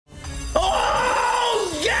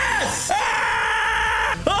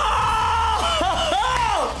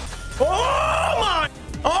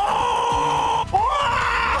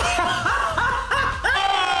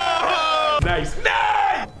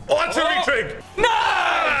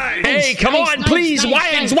Nice! Hey, come on, please,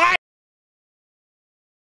 Wyatt's why?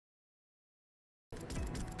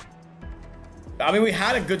 I mean, we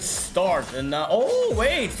had a good start, and oh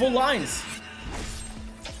wait, full lines.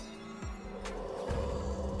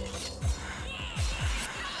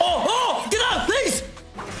 Oh, get out, please!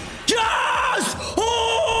 Yes!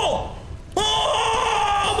 Oh!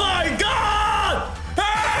 Oh my God!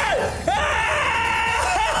 Hey! Hey!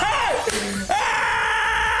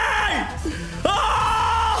 Hey! Oh!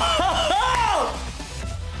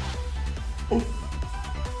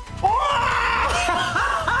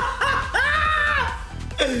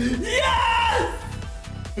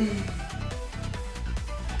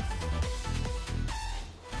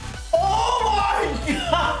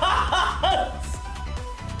 Yes!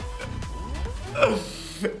 Oh my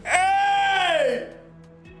God! Hey!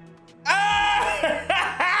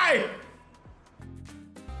 Hey!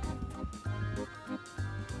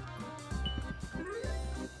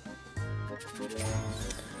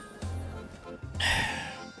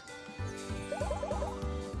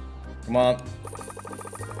 Come on.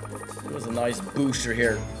 It was a nice booster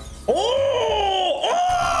here. Oh!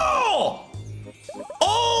 Oh!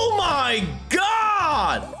 Oh my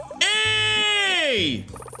God! Hey!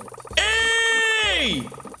 Hey!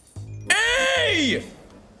 Hey!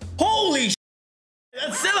 Holy sh!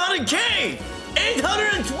 That's 700K!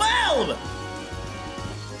 812!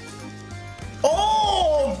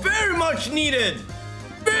 Oh! Very much needed!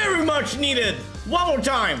 Very much needed! One more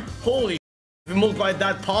time! Holy sh! If we multiplied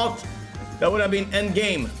that pot, that would have been end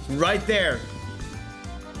game right there.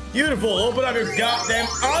 Beautiful. Open up your goddamn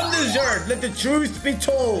undeserved. Let the truth be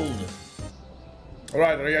told. All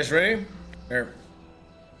right, are you guys ready? Here.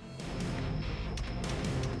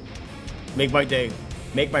 Make my day.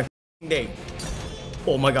 Make my day.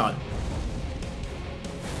 Oh my God.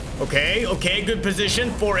 Okay, okay, good position.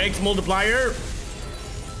 4x multiplier.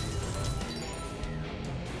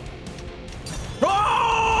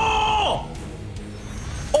 Oh!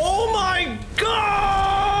 Oh my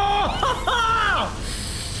God!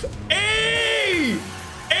 Hey!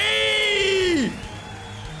 Hey!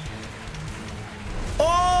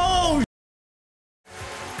 Oh!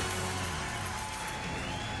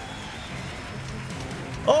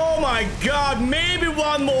 Oh my God! Maybe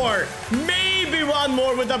one more! Maybe one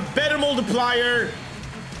more with a better multiplier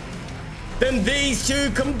than these two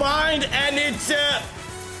combined, and it's a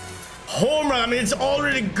home run. I mean, it's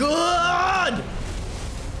already good!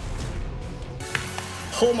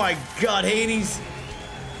 Oh my God, Hades.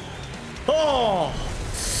 Oh.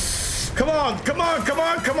 Come on, come on, come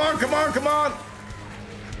on, come on, come on, come on.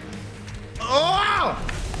 Oh!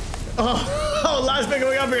 Oh, last pick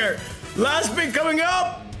coming up here. Last pick coming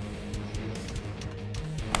up.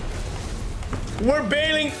 We're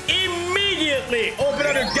bailing immediately. Open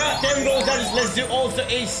up your goddamn goals. Let's do also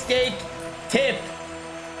a stake tip.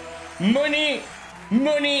 Money,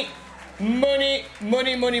 money, money,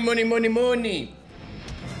 money, money, money, money, money.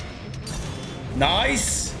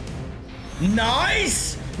 Nice.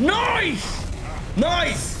 Nice. Nice.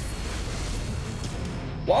 Nice.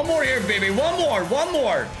 One more here, baby. One more. One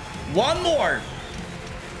more. One more.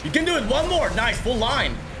 You can do it. One more. Nice. Full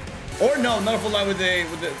line. Or no, not a full line with the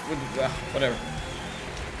whatever.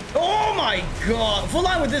 Oh my God. Full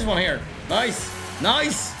line with this one here. Nice.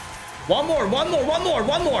 Nice. One more. One more. One more.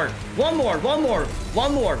 One more. One more. One more.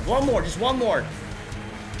 One more. One more. Just one more.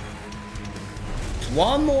 Just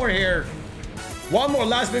one more here. One more.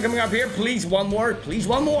 Last bit coming up here. Please, one more. Please,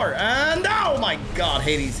 one more. And oh my God,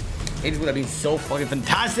 Hades. Hades would have been so fucking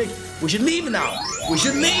fantastic. We should leave now. We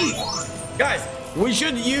should leave. Guys, we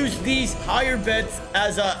should use these higher bets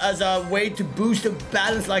as a way to boost the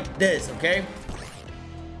balance like this, okay?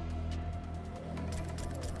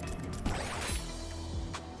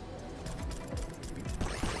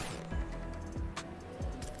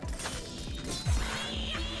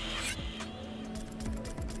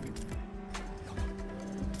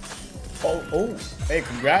 Oh, hey,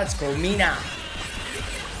 congrats, Colmina.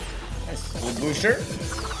 Nice. Little booster.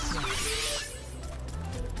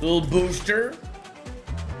 Little booster.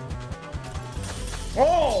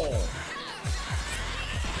 Oh!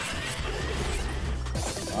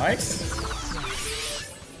 Nice.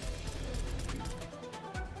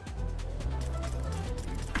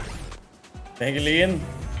 Thank you, Liam.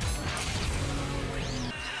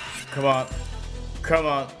 Come on. Come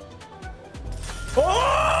on.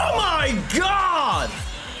 Oh my God!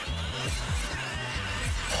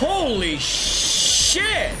 Holy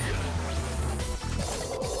shit!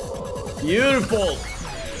 Beautiful.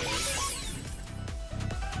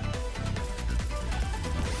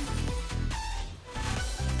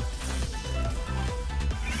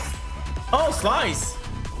 Oh, slice.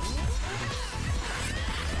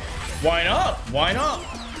 Why not? Why not?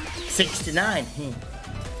 69.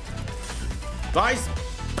 Slice.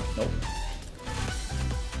 Nope.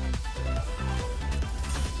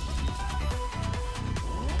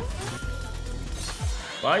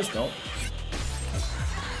 Slice. Nope.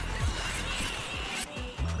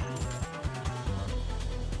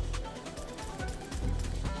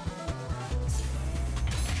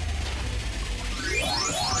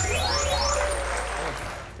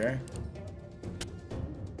 Okay.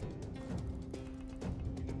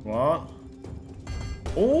 What?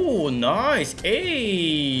 Oh, nice.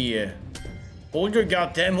 Hey. Hold your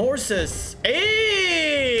goddamn horses.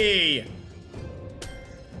 Hey.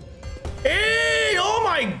 Hey. Oh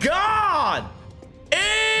my God.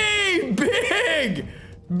 Hey. Big.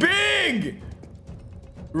 Big.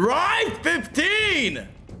 Right. 15.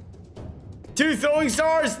 2 throwing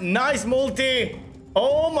stars. Nice multi.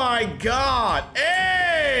 Oh my God.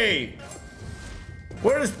 Hey.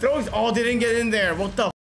 Where's throwing? Oh, they didn't get in there. What the?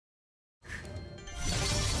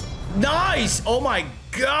 Nice. Oh my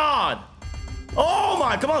God. Oh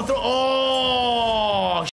my. Come on. Throw.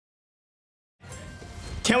 Oh.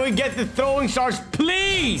 Can we get the throwing stars,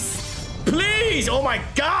 please? Please. Oh my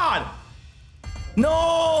God.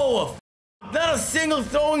 No. Not a single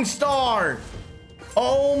throwing star.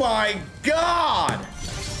 Oh my God.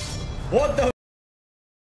 What the?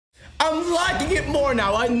 I'm liking it more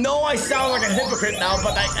now. I know I sound like a hypocrite now,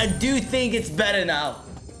 but I do think it's better now.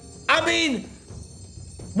 I mean,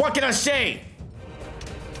 what can I say?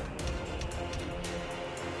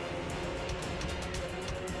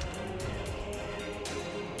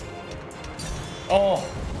 Oh.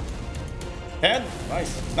 Head.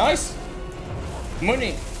 Nice. Nice.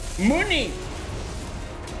 Money. Money.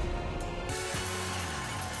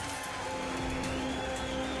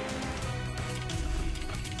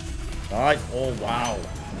 Alright. Oh, wow.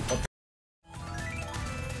 What the...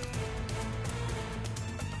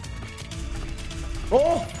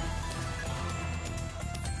 Oh!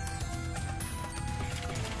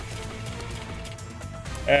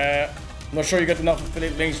 I'm not sure you got enough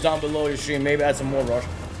affiliate links down below your stream. Maybe add some more, Rush.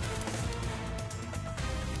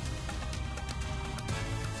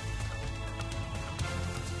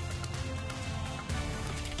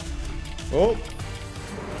 Oh.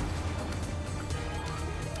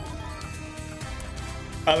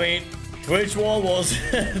 I mean, Twitch one was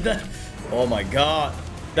that, oh my God,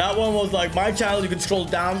 that one was like my channel. You can scroll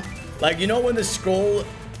down, like, you know when the scroll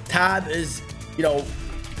tab is, you know,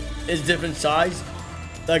 is different size,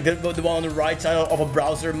 like the one on the right side of a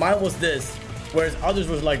browser. Mine was this, whereas others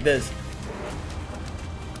was like this.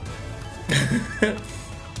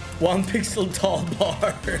 1 pixel tall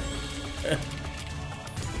bar.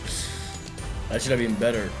 That should have been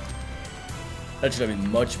better. That should have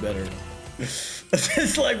been much better.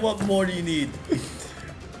 It's like, what more do you need?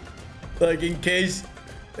 Like, in case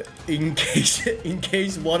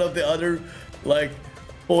one of the other like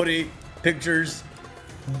 40 pictures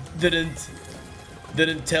didn't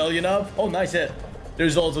tell you enough. Oh, nice hit.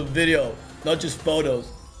 There's also video, not just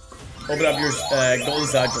photos. Open up your golden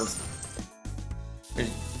satchels.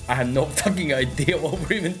 I have no fucking idea what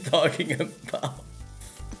we're even talking about.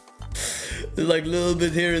 There's like a little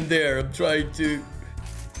bit here and there. I'm trying to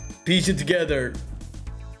piece it together.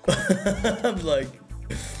 I'm like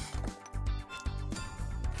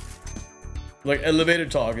elevator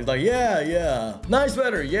talk. It's like, yeah, nice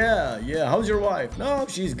weather, yeah. How's your wife? No,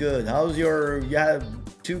 she's good. How's your? You have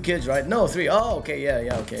 2 kids, right? No, 3. Oh, okay,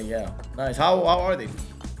 yeah. Nice. How are they?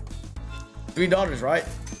 3 daughters, right?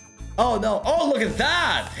 Oh no. Oh, look at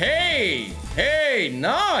that. Hey,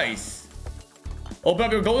 nice. Open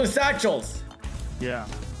up your golden satchels. Yeah.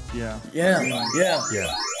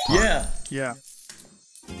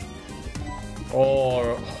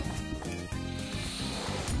 Or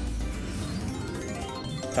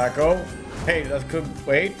taco. Hey, that's good.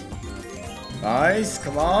 Wait. Nice.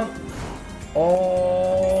 Come on.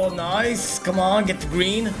 Oh, nice. Come on. Get the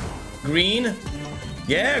green. Green.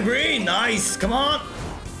 Yeah, green. Nice. Come on.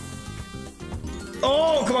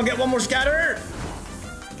 Oh, come on. Get one more scatter.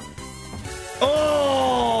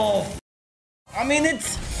 Oh. I mean,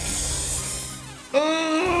 it's...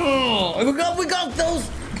 we got those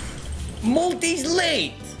multis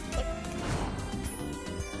late.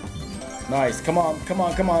 Nice. Come on.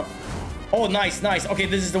 Oh, nice. Okay,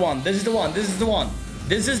 this is the one.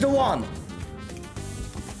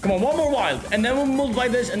 Come on, one more wild. And then we'll multiply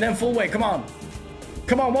this and then full way. Come on,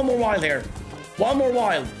 one more wild here. One more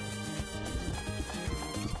wild.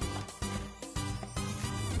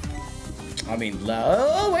 I mean,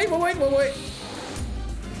 oh, wait.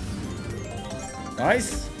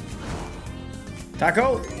 Nice.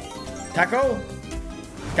 Taco. Taco.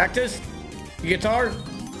 Cactus. Guitar.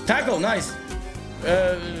 Taco. Nice.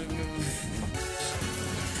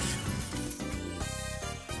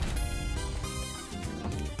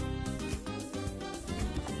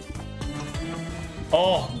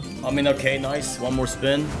 Oh, I mean, okay, nice. One more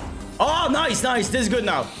spin. Oh, nice, nice. This is good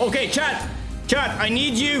now. Okay, chat. Chat, I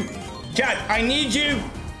need you. Chat, I need you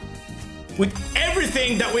with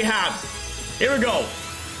everything that we have. Here we go.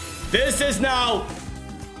 This is now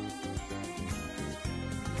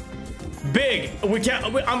big. We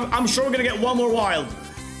can't. I'm sure we're gonna get one more wild.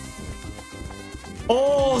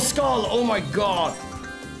 Oh, skull. Oh my god.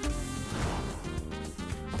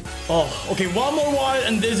 Oh, okay. One more wild,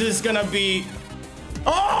 and this is gonna be.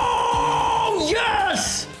 Oh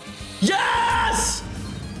yes, yes.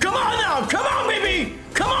 Come on now. Come on, baby.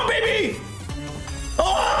 Come on, baby.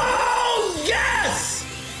 Oh yes.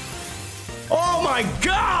 Oh my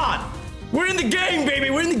god. We're in the game, baby.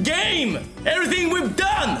 We're in the game. Everything we've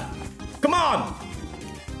done. Come on.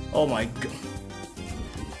 Oh my god.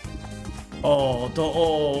 Oh, don't,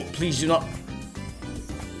 oh, please do not.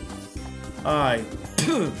 Ay.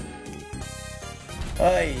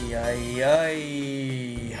 Ay, ay,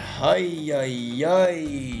 ay. Ay, ay,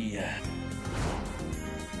 ay.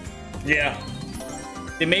 Yeah.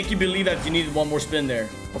 They make you believe that you needed one more spin there.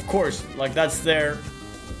 Of course, like that's there.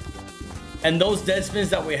 And those dead spins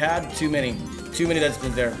that we had, too many. Too many dead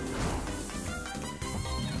spins there.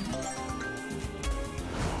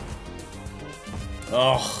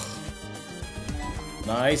 Oh.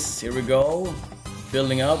 Nice. Here we go.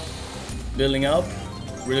 Building up. Building up.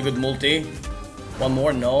 Really good multi. One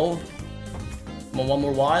more. No. Come on, one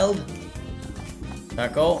more wild.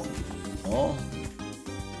 Taco. Oh.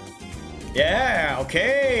 Yeah.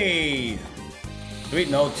 Okay. Sweet.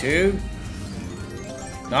 No. Two.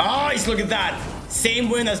 Nice. Look at that. Same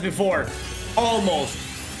win as before. Almost.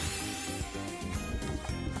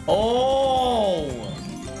 Oh.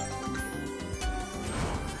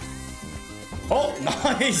 Oh,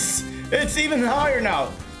 nice. It's even higher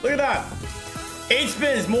now. Look at that. 8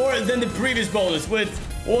 spins more than the previous bonus with,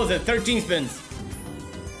 what was it, 13 spins.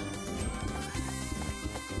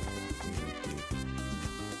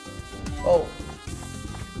 Oh.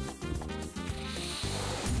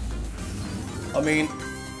 I mean,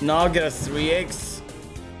 now I get a 3x.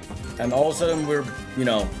 And all of a sudden we're, you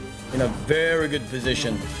know, in a very good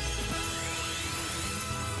position.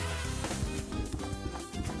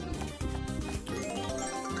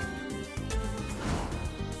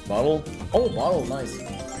 Bottle. Oh, bottle. Nice.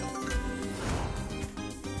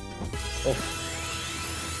 Oh.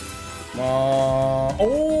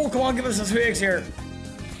 Oh, come on. Give us a 3x here.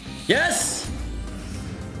 Yes.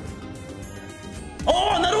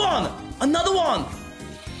 Oh, another one. Another one.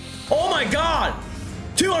 Oh, my God.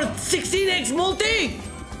 216x multi.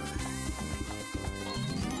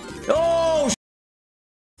 Oh.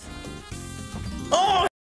 Oh.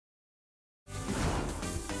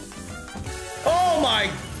 Oh,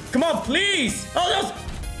 my. Come on, please. Oh, that's...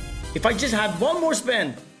 If I just had one more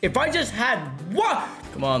spin. If I just had one.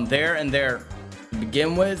 Come on, there and there. To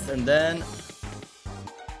begin with, and then...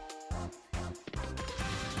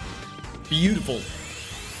 Beautiful.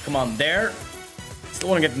 Come on, there. Still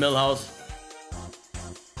want to get Millhouse.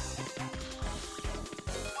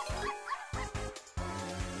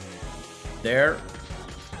 There.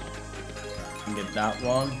 And get that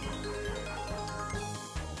one.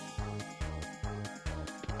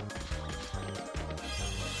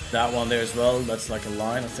 That one there as well. That's like a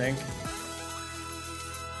line, I think.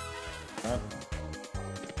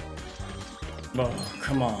 Oh,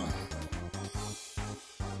 come on.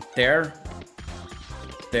 There.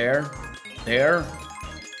 There. There.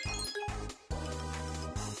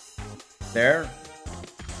 There.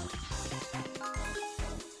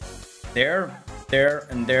 There. There.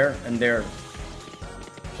 And there. And there.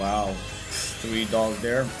 Wow. 3 dogs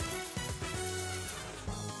there.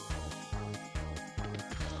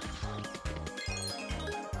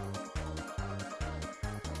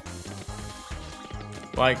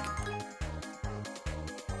 Like,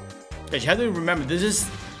 you have to remember, this is...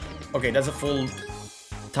 Okay, that's a full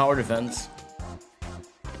tower defense.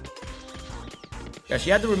 Yes,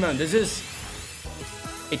 you have to remember, this is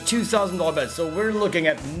a $2,000 bet. So we're looking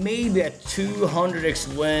at maybe a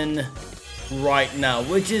 200x win right now,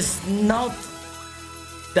 which is not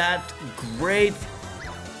that great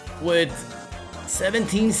with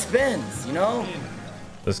 17 spins, you know?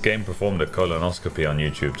 This game performed a colonoscopy on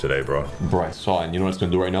YouTube today, bro. Bro, I saw it. And you know what it's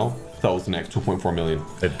gonna do right now? 1000x, 2.4 million.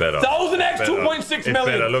 It better. 1000x, 2.6 million.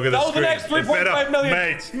 Better. Look at the screen. 1000x, 3.5 million.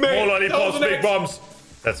 Mate, more lollipops, big bombs.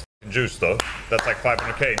 That's juice, though. That's like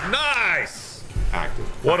 500k. Nice!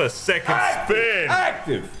 Active. What a second spin.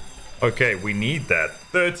 Active. Okay, we need that.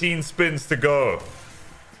 13 spins to go.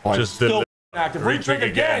 Oh, Just still active. Retrig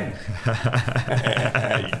again.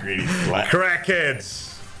 You greedy slut.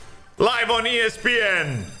 Crackheads. Live on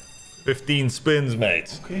ESPN. 15 spins,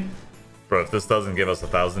 mate. Okay. Bro, if this doesn't give us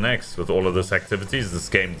 1000x with all of this activities, this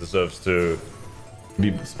game deserves to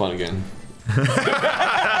be spun again.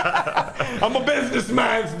 I'm a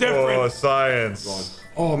businessman. It's different. Oh, science.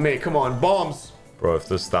 Oh, mate, come on. Bombs. Bro, if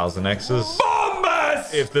this 1000x's.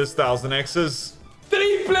 Bombas! If this 1000x's.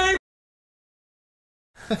 Triple.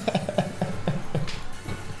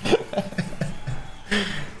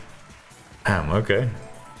 Damn, okay.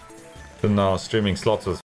 Didn't know I was streaming slots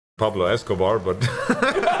with Pablo Escobar, but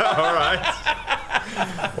alright.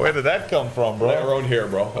 Where did that come from, bro? They're around here,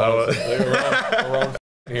 bro. Around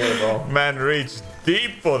here, bro. Man reached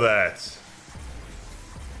deep for that.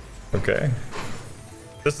 Okay.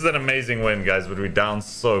 This is an amazing win, guys, but we're down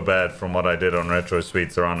so bad from what I did on Retro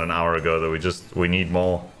Suites around an hour ago that we need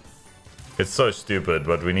more. It's so stupid,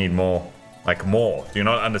 but we need more. Like more. Do you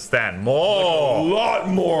not understand? More! Like a lot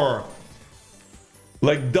more.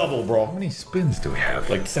 Like double, bro. How many spins do we have?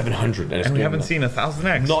 Like 700. And we haven't seen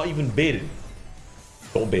 1000x. Not even baited.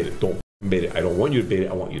 Don't bait it. Don't bait it. I don't want you to bait it.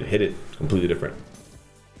 I want you to hit it. It's completely different.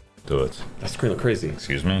 Do it. That screen look crazy.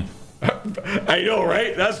 Excuse me. I know,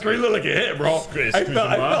 right? That screen looked like a hit, bro. I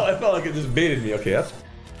felt like it just baited me. Okay, that's...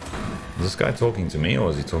 Is this guy talking to me or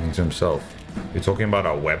is he talking to himself? You talking about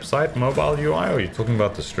our website mobile UI or are you talking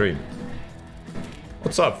about the stream?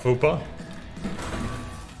 What's up, Fupa?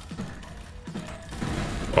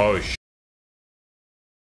 Oh,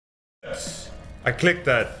 I clicked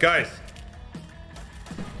that. Guys.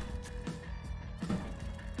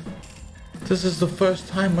 This is the first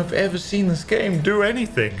time I've ever seen this game do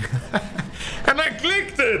anything. And I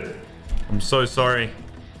clicked it. I'm so sorry.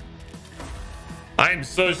 I'm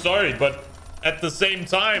so sorry, but at the same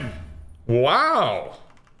time, wow.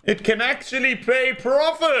 It can actually pay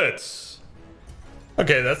profits.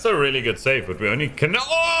 Okay, that's a really good save, but we only can...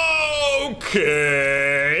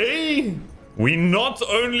 Okay! We not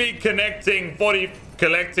only collecting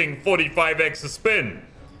 45x a spin,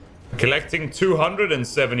 collecting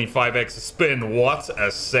 275x a spin. What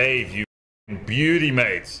a save, you beauty,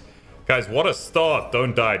 mates. Guys, what a start.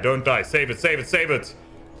 Don't die, don't die. Save it, save it, save it.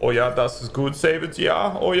 Oh yeah, das ist gut. Save it,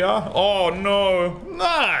 yeah. Oh yeah. Oh no.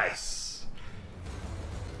 Nice.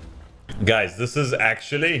 Guys, this is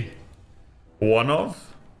actually... one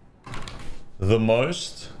of the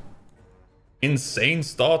most insane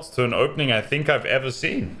starts to an opening I think I've ever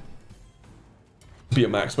seen. Be a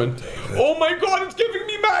max win. Oh my god, it's giving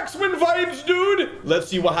me max win vibes, dude! Let's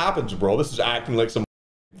see what happens, bro. This is acting like some...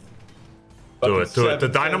 Do it, do it. The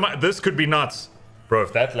dynamite... This could be nuts. Bro,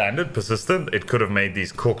 if that landed persistent, it could have made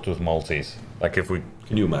these cooked with multis. Like if we...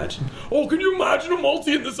 Can you imagine? Oh, can you imagine a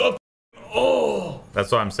multi in this up? Oh!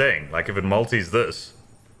 That's what I'm saying. Like if it multis this...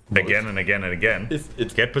 again and again and again.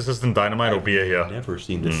 It's get persistent dynamite or be here. I've never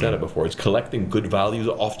seen this setup before. It's collecting good values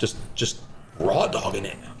off just raw dogging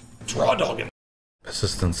it. It's raw dogging.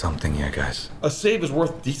 Persistent something here, guys. A save is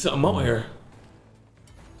worth a decent amount here.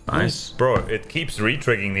 Nice. Bro, it keeps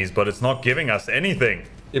re-triggering these, but it's not giving us anything.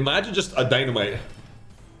 Imagine just a dynamite.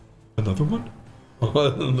 Another one? I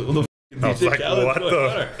was like, what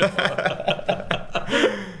the?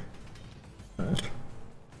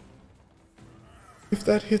 If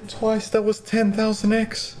that hit twice, that was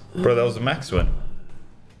 10,000x. Bro, that was a max win.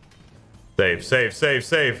 Save, save, save,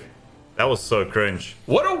 save. That was so cringe.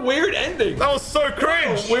 What a weird ending. That was so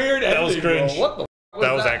cringe. Weird ending. That was cringe. Bro. What the was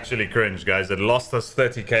that was actually cringe, guys. It lost us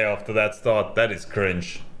 30k after that start. That is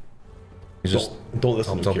cringe. You just don't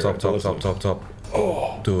listen top, to top, Kira. top, top, top, top.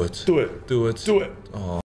 Oh, do it. Do it. Do it. Do it.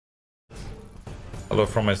 Oh. Hello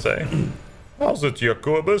from SA. How's it,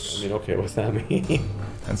 Jacobus? I mean, okay, what's that mean?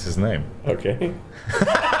 That's his name. Okay.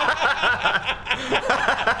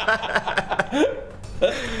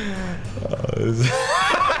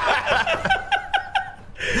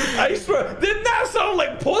 I swear, didn't that sound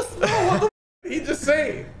like puss? No, what the did he just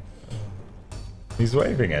say? He's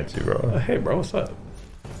waving at you, bro. Hey, bro, what's up?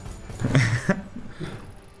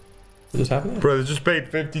 What just happened? Bro, they just paid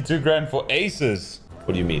 52 grand for aces.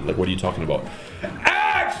 What do you mean? Like, what are you talking about?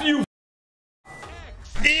 Axe, you.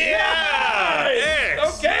 Yeah!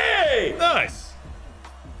 Nice. Okay! Nice.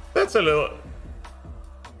 That's a little...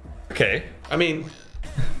 Okay. I mean,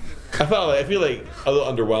 I feel like a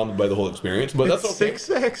little underwhelmed by the whole experience, but that's okay.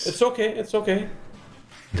 6x. It's okay. It's okay.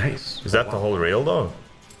 Nice. Is that the whole reel, though?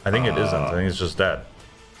 I think it isn't. I think it's just that.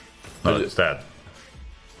 No, it's that.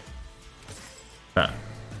 Ah.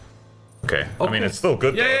 Okay. I mean, it's still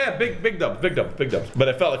good. Yeah, big dubs. But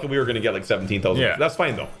I felt like we were gonna get like 17,000. Yeah. That's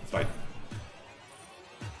fine though. It's fine.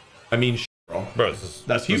 I mean, bro.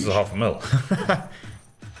 That's huge. This is $500,000.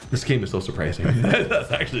 This game is so surprising.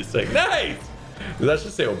 That's actually sick. Nice. Let's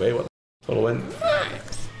just say obey. What total win?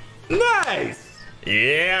 Nice.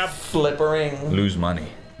 Yeah. Flippering. Lose money.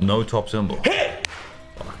 No top symbol. Hit.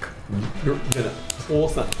 Fuck. You're gonna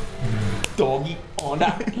force a doggy on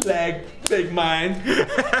that leg, big man.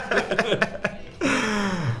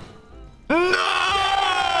 No!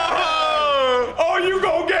 Oh, you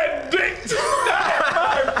gonna get dicked?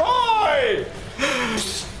 My boy!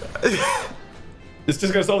 It's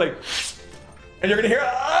just gonna sound like, and you're gonna hear,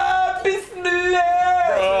 Bismillah!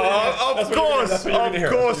 Of course,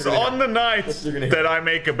 on the night that I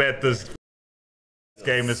make a bet, this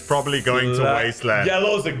game is probably going to Wasteland.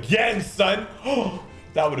 Yellows again, son.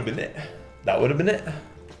 That would have been it. That would have been it.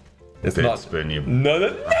 It's not. Spin you. No. Do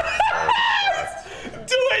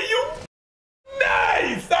it, you.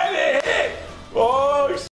 Nice. That hit.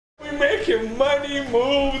 Oh, we making money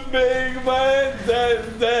moves, big man. Wow.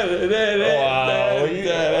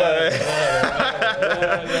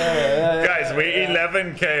 Guys, we're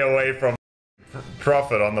 11K away from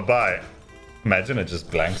profit on the buy. Imagine it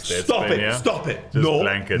just blanks there. Stop it. Just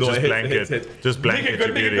blank it. Just blank it. Just blank it.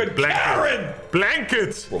 Blank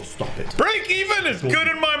it. Bro, stop it. Break even is good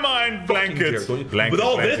in my mind. Blank it. With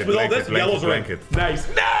all this, yellows are in. Nice.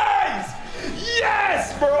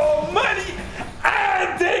 Yes, bro. Money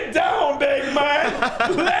and dig down, big man.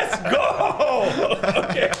 Let's go.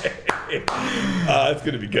 Okay. That's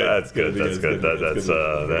gonna be good. That's good.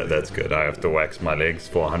 That's good. I have to wax my legs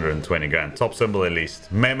for 120 grand. Top symbol at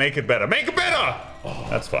least. Make it better. Make it better. Oh,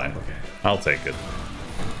 that's fine. Okay. I'll take it.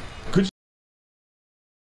 Good.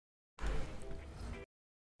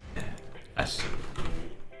 Nice.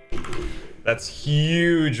 That's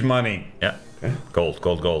huge money. Yeah. Okay.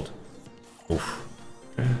 Gold. Oof.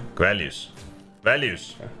 Okay. Values.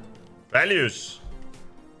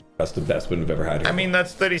 That's the best win we've ever had here. I mean,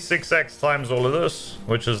 that's 36x times all of this,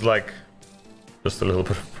 which is like just a little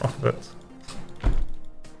bit of profit.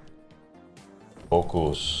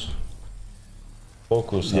 Focus.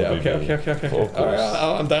 Yeah, okay. Focus. All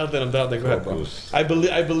right, I'm down then. Go ahead, bro. I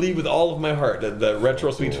believe with all of my heart that the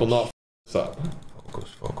retro suites will not up.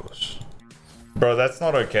 Focus. Bro, that's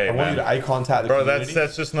not okay, I want you to eye contact the Bro, community.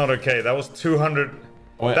 that's just not okay. That was 200.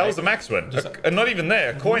 That was the max win. Not even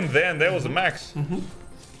there. A coin there and there was a max.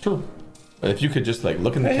 True. But if you could just like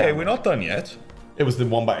look in the camera. Hey, we're not done yet. It was the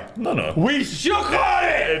one buy. No. We shook on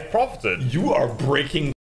it! It profited. You are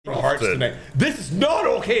breaking hearts tonight. This is not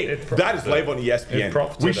okay. That is live on ESPN.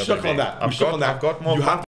 We shook on that. I've got more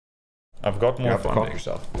funding. I've got more funding.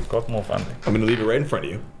 I've got more funding. I'm gonna leave it right in front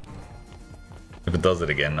of you. If it does it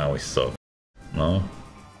again now, we suck. No.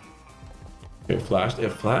 It flashed in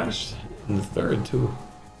the third too.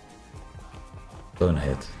 Don't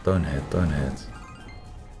hit.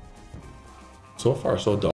 So far,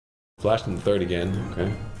 so dumb. Flashed in the third again.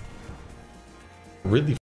 Okay.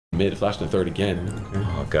 Really mid. Flashed in the third again. Okay.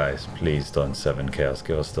 Oh, guys, please don't 7K.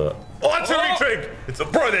 Give us the. Oh, it's a retrig! It's a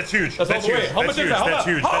bro. That's huge. That's all the way. How much is that? That's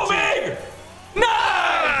huge. How big?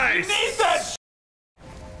 Nice! Need that.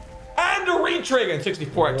 And a retrig and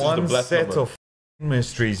 64x is the best set of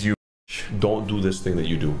mysteries. You don't do this thing that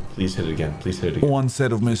you do. Please hit it again. One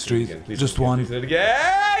set of mysteries. Just one. Please hit it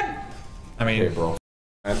again. I mean, okay, bro.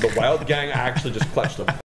 And the Wild Gang actually just clutched them.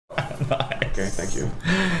 Nice. Okay, thank you.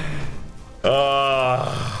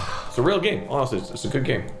 It's a real game. Honestly, it's a good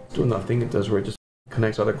game. Doing that thing it does where it just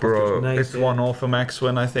connects other clusters. Bro, it's one off a max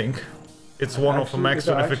win, I think. It's one off a max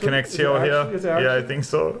win if it connects here or here. Yeah, I think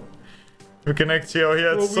so. If it connects here or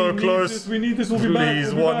here, it's so close. We need this. We'll be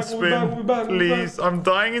Please, back. one spin. Please, I'm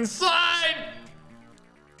dying inside.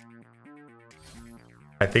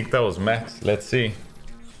 I think that was max. Let's see.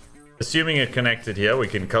 Assuming it connected here, we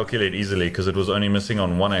can calculate easily because it was only missing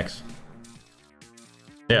on 1x.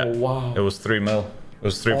 Yeah, wow. It was 3 mil. It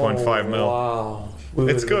was 3.5 mil. Wow.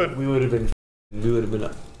 It's good. We would have been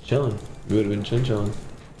chilling. We would have been chilling.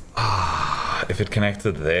 If it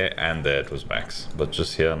connected there and there, it was max. But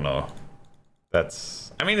just here, no.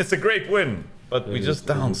 That's... I mean, it's a great win, but we just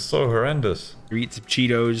down so horrendous. You eat some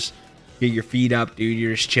Cheetos, get your feet up, dude.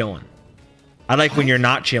 You're just chilling. I like when you're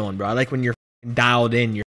not chilling, bro. I like when you're dialed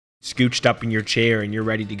in. You're scooched up in your chair and you're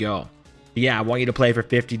ready to go. But yeah, I want you to play for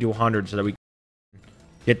 50 to 100 so that we can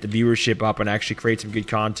get the viewership up and actually create some good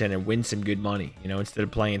content and win some good money, you know, instead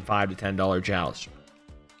of playing $5 to $10 chows.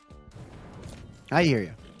 I hear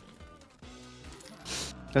you.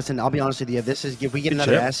 Listen, I'll be honest with you. If we get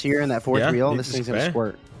another S here in that fourth reel, this thing's gonna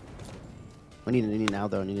squirt. I need now,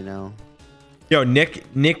 though. I need to know. Yo,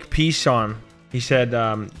 Nick Peason. He said,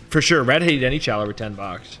 for sure, Red hated any challenge over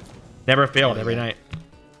 $10. Never failed every night.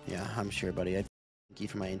 Yeah, I'm sure, buddy. I'd thank you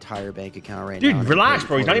for my entire bank account right Dude, now. Dude, relax,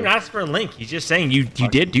 bro. He's not even asking for a link. He's just saying you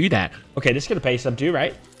did do that. Okay, this is gonna pay some too,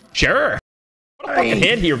 right? Sure. What a fucking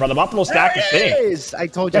hit here, brother. Buffalo stack is thing. I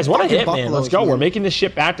told you. Guys, what a hit, man. Let's go. We're making this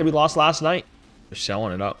shit back that we lost last night. They're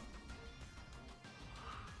selling it up.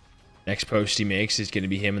 Next post he makes is gonna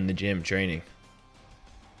be him in the gym training.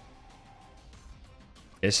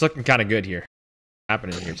 It's looking kind of good here.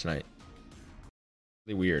 Happening here tonight.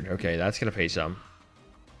 Really weird. Okay, that's gonna pay some.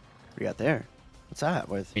 What do you got there? What's that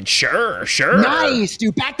with? I mean, sure. Nice,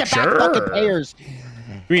 dude. Back-to-back fucking payers.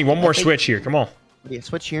 We need one more switch here. Come on. Yeah,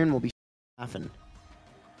 switch here and we'll be laughing.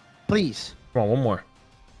 Please. Come on, one more.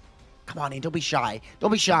 Come on, Ian. Don't be shy.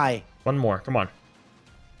 Don't be shy. One more. Come on.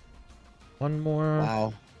 One more.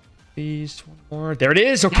 Wow. Please, one more. There it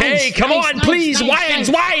is. Okay, nice, come nice, on, nice, please. Nice,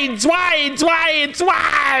 Wides.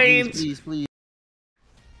 Please.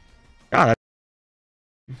 God,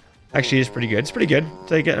 that actually is pretty good. It's pretty good.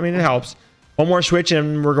 Take it. I mean, it helps. One more switch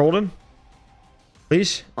and we're golden.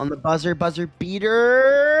 Please. On the buzzer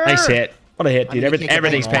beater. Nice hit. What a hit, dude.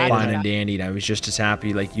 Everything's paying. fine and dandy. I was just as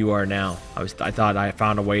happy like you are now. I thought I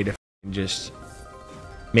found a way to just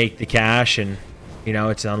make the cash, and you know,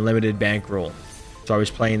 it's an unlimited bankroll. So I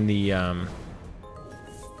was playing the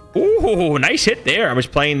ooh, nice hit there. I was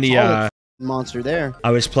playing the monster there.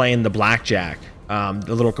 I was playing the blackjack.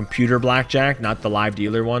 The little computer blackjack, not the live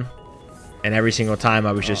dealer one. And every single time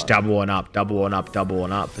I was just doubling up. And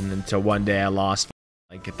then until one day I lost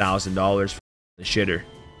like $1,000 for the shitter.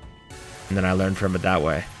 And then I learned from it that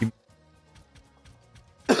way.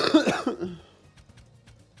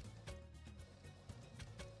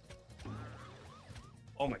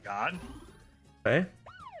 Oh my god. Okay.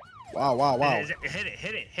 Wow.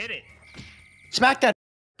 Hit it. Smack that.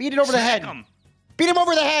 Beat it over the head. Him. Beat him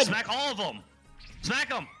over the head. Smack all of them. Smack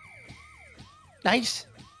them. Nice.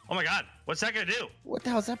 Oh my god. What's that gonna do? What the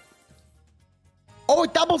hell is that? Oh,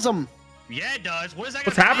 it doubles them. Yeah, it does. What is that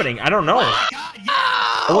What's gonna happening? do? I don't know. Oh my god,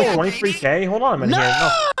 yeah. Oh, 23K? Hold on a minute here.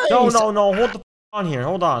 No. Hold the on here.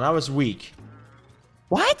 Hold on. That was weak.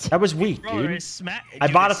 What? That was weak, Bro, dude. smack, I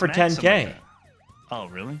bought it for 10K. Oh,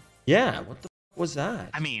 really? Yeah. What the was that?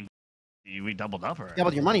 I mean, we doubled up already.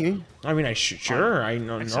 Doubled your money. I mean, sure. I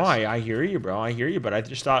know. No, I hear you, bro. I hear you, but I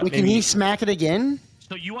just thought. Wait, can he smack it again?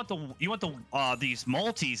 So you want these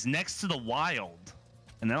multis next to the wild,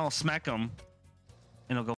 and then I'll smack them,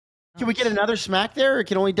 and it'll go. Can we get another smack there, or it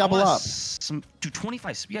can only double up? Do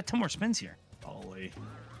 25. We got 10 more spins here. Holy. Is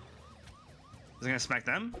it gonna smack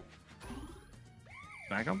them?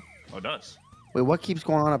 Smack them? Oh, it does. Wait, what keeps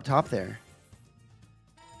going on up top there?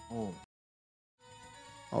 Oh.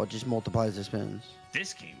 Oh, it just multiplies the spins.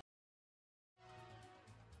 This game.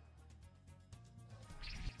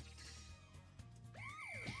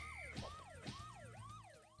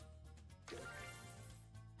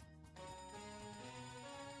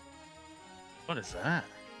 What is that?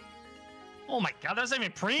 Oh my god, that's not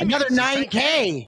even premium. Another 9K.